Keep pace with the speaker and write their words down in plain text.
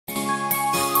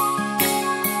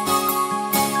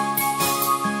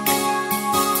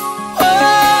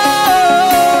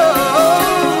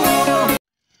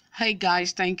Hey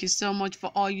guys, thank you so much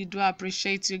for all you do. I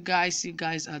appreciate you guys. You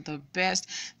guys are the best.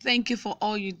 Thank you for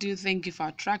all you do. Thank you for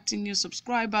attracting new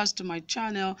subscribers to my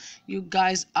channel. You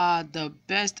guys are the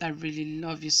best. I really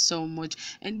love you so much.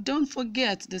 And don't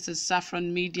forget, this is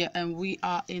Safronmedia, and we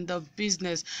are in the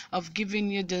business of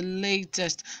giving you the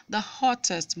latest, the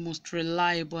hottest, most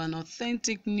reliable and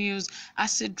authentic news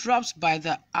as it drops by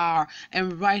the hour.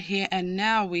 And right here and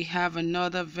now, we have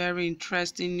another very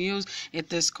interesting news.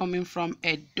 It is coming from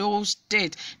Edo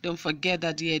State. Don't forget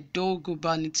that the Edo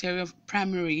gubernatorial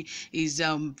primary is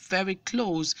very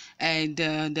close, and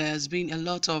there's been a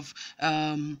lot of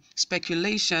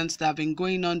speculations that have been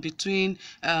going on between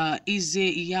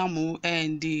Edo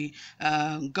and the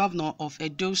governor of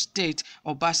Edo State,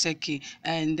 Obaseki.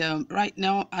 And right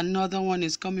now, another one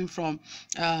is coming from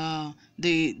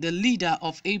the leader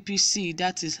of APC,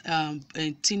 that is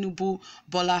Tinubu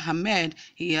Bola Ahmed.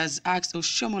 He has asked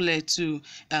Oshomole to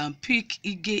pick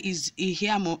Eze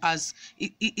Ihiamo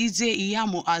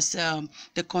as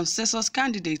the consensus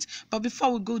candidate. But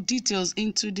before we go details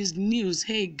into this news,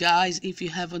 hey guys, if you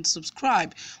haven't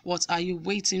subscribed, what are you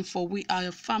waiting for? We are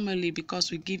a family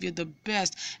because we give you the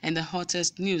best and the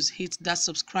hottest news. Hit that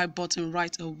subscribe button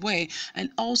right away, and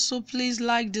also please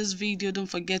like this video. Don't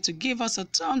forget to give us a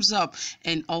thumbs up,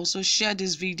 and also share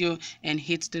this video and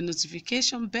hit the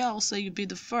notification bell so you'll be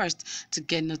the first to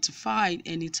get notified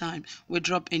anytime we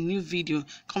drop a new video.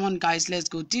 Come on guys, let's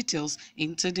go details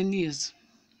into the news.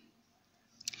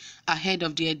 Ahead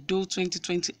of the Edo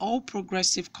 2020 All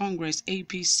Progressive Congress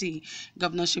APC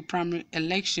governorship primary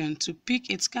election to pick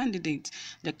its candidate,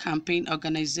 the campaign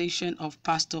organization of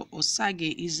Pastor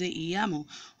Osage Eze Ihiamo,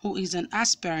 who is an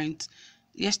aspirant,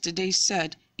 yesterday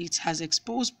said it has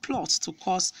exposed plots to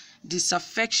cause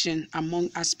disaffection among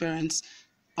aspirants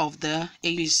of the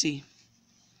APC.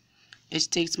 A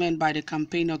statement by the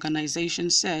campaign organization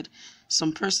said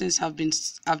some persons have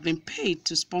been paid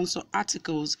to sponsor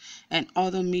articles and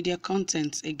other media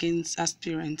content against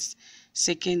aspirants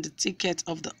seeking the ticket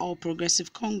of the All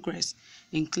Progressive Congress,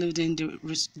 including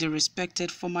the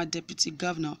respected former Deputy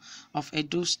Governor of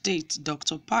Edo State,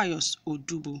 Dr. Pius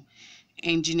Odubu,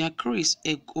 Engineer Chris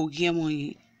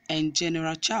Ogiemoye, and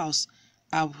General Charles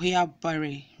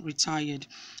Ahuiabare, retired.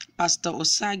 Pastor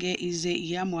Osage Eze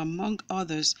Ihiamo, among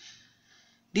others.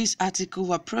 These articles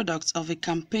were products of a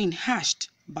campaign hashed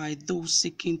by those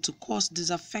seeking to cause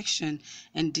disaffection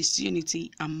and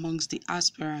disunity amongst the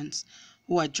aspirants,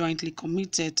 who are jointly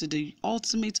committed to the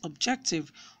ultimate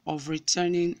objective of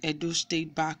returning Edo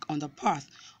State back on the path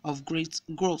of great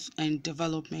growth and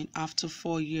development after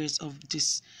 4 years of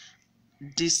this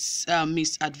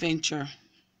misadventure.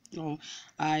 Oh,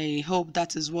 I hope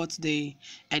that is what the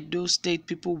Edo State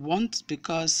people want,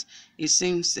 because it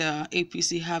seems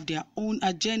APC have their own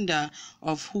agenda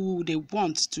of who they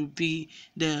want to be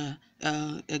the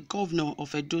governor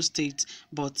of Edo State.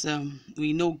 But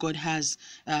we know God has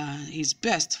his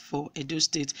best for Edo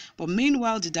State. But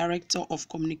meanwhile, the director of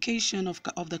communication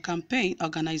of the campaign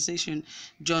organization,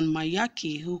 John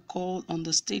Mayaki, who called on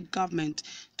the state government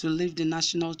to leave the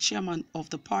national chairman of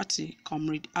the party,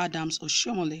 Comrade Adams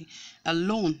Oshomole,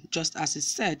 alone, just as he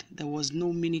said there was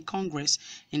no mini Congress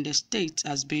in the state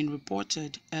as being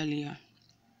reported earlier.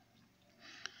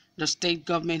 The state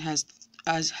government has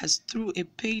through a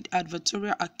paid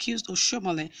advertorial accused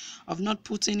Oshomole of not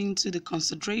putting into the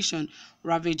consideration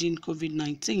ravaging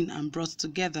COVID-19 and brought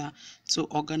together to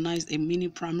organize a mini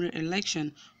primary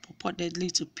election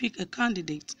purportedly to pick a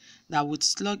candidate that would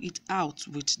slug it out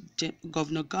with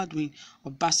Governor Godwin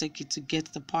Obaseki to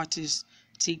get the party's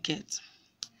ticket.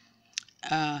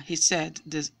 He said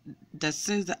that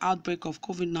since the outbreak of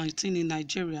COVID-19 in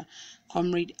Nigeria,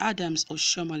 Comrade Adams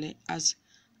Oshomole has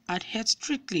adhered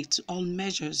strictly to all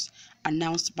measures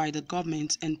announced by the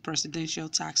government and presidential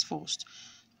task force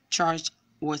charged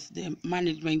with the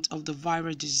management of the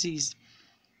viral disease.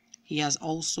 He has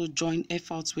also joined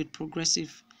efforts with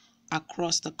progressive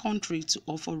across the country to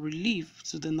offer relief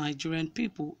to the Nigerian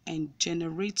people and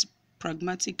generate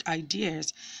pragmatic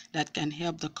ideas that can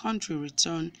help the country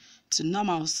return to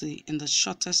normalcy in the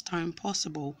shortest time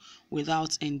possible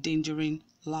without endangering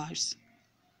lives.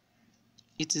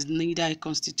 It is neither a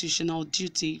constitutional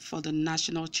duty for the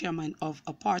national chairman of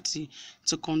a party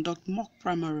to conduct mock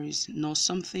primaries nor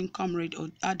something Comrade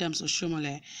Adams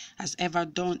Oshomole has ever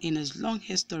done in his long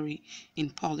history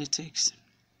in politics.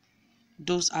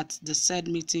 Those at the said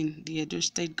meeting the Edo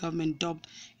State government dubbed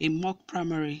a mock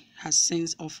primary has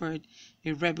since offered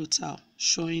a rebuttal,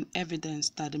 showing evidence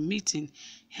that the meeting,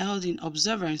 held in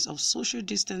observance of social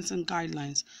distancing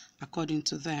guidelines according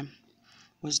to them,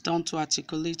 was done to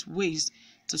articulate ways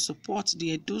to support the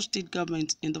Edo State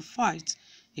government in the fight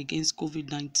against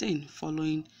COVID-19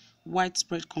 following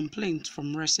widespread complaints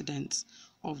from residents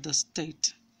of the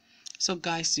state. So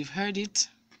guys, you've heard it.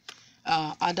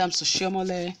 Adams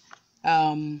Oshiomhole,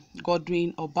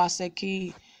 Godwin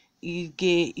Obaseki,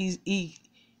 Ige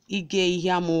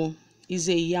Iyamo,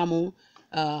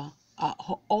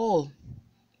 are all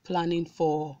planning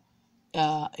for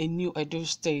a new Edo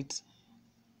state.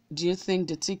 Do you think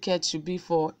the ticket should be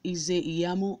for Ize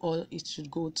Iyamu or it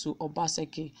should go to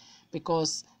Obaseki?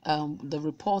 Because the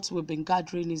reports we've been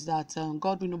gathering is that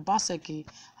Godwin Obaseki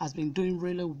has been doing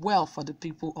really well for the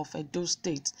people of Edo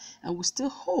State, and we still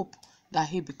hope that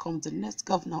he becomes the next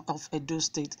governor of Edo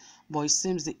State. But it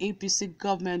seems the APC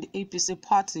government, the APC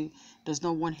party, does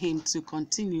not want him to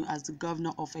continue as the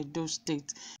governor of Edo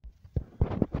State.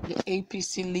 The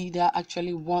APC leader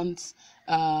actually wants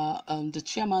the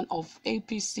chairman of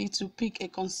APC to pick a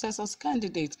consensus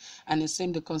candidate, and it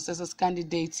seems the consensus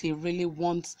candidate he really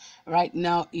wants right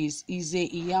now is Ize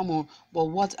Iyamo. But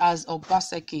what has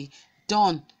Obaseki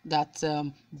done that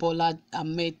Bola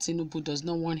Ahmed Tinubu does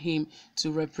not want him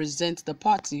to represent the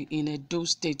party in Edo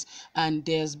State? And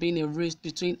there's been a race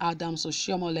between Adams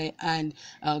Oshiomhole and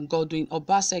Godwin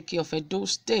Obaseki of Edo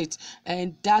State,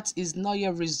 and that is not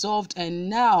yet resolved. And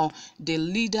now the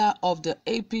leader of the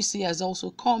APC has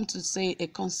also come to say a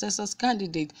consensus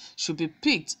candidate should be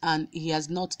picked, and he has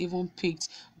not even picked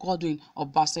Godwin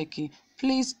Obaseki.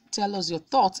 Please tell us your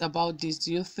thoughts about this.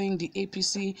 Do you think the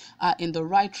APC are in the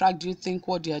right track? Do you think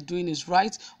what they are doing is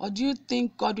right? Or do you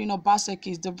think Godwin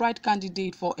Obaseki is the right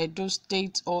candidate for Edo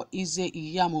State or Ize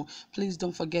Iyamo? Please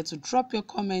don't forget to drop your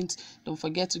comments. Don't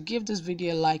forget to give this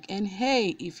video a like. And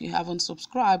hey, if you haven't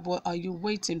subscribed, what are you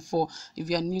waiting for? If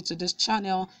you are new to this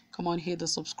channel, come on, hit the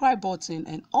subscribe button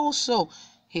and also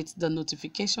hit the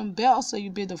notification bell so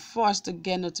you'll be the first to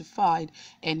get notified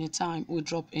anytime we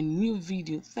drop a new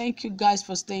video. Thank you guys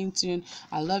for staying tuned.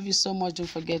 I love you so much. Don't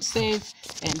forget, save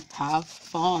and have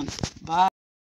fun. Bye.